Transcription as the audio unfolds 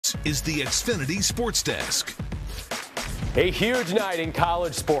is the Xfinity Sports Desk. A huge night in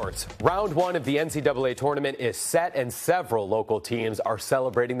college sports. Round one of the NCAA tournament is set, and several local teams are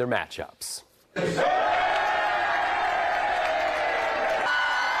celebrating their matchups.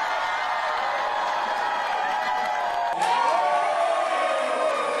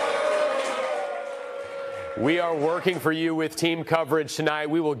 We are working for you with team coverage tonight.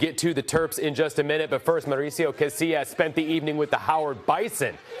 We will get to the Terps in just a minute, but first, Mauricio Casillas spent the evening with the Howard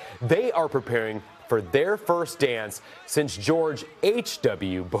Bison. They are preparing for their first dance since George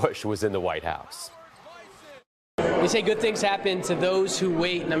H.W. Bush was in the White House. They say good things happen to those who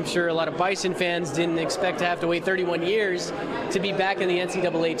wait, and I'm sure a lot of Bison fans didn't expect to have to wait 31 years to be back in the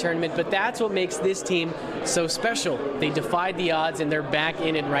NCAA tournament, but that's what makes this team so special. They defied the odds, and they're back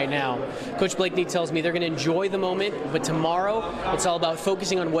in it right now. Coach Blakeney tells me they're going to enjoy the moment, but tomorrow it's all about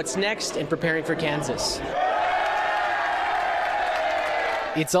focusing on what's next and preparing for Kansas.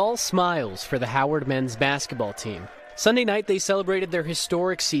 It's all smiles for the Howard men's basketball team. Sunday night, they celebrated their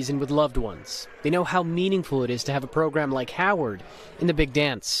historic season with loved ones. They know how meaningful it is to have a program like Howard in the big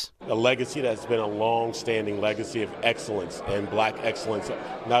dance. A legacy that's been a long-standing legacy of excellence and black excellence,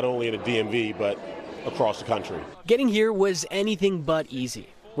 not only in the DMV, but across the country. Getting here was anything but easy.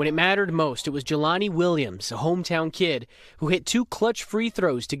 When it mattered most, it was Jelani Williams, a hometown kid, who hit 2 clutch free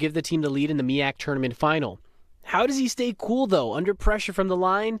throws to give the team the lead in the MEAC tournament final. How does he stay cool, though, under pressure from the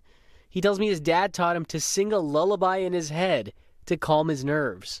line? He tells me his dad taught him to sing a lullaby in his head to calm his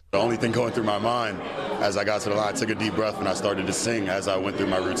nerves. The only thing going through my mind as I got to the line, I took a deep breath and I started to sing as I went through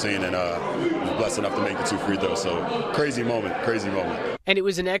my routine, and was blessed enough to make the 2 free throws. So crazy moment, crazy moment. And it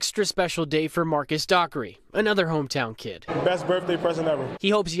was an extra special day for Marcus Dockery, another hometown kid. Best birthday present ever. He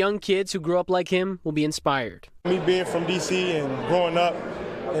hopes young kids who grew up like him will be inspired. Me being from D.C. and growing up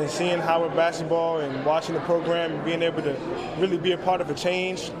and seeing Howard basketball and watching the program and being able to really be a part of a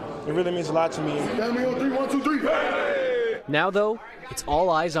change, it really means a lot to me. Now, though, it's all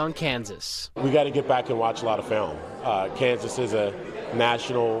eyes on Kansas. We got to get back and watch a lot of film. Kansas is a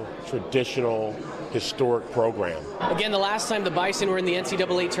national, traditional, historic program. Again, the last time the Bison were in the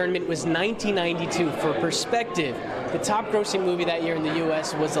NCAA tournament was 1992. For perspective, the top-grossing movie that year in the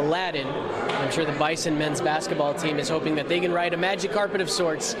U.S. was Aladdin. I'm sure the Bison men's basketball team is hoping that they can ride a magic carpet of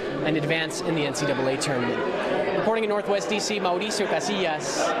sorts and advance in the NCAA tournament. Reporting in Northwest D.C., Mauricio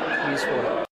Casillas, News 4.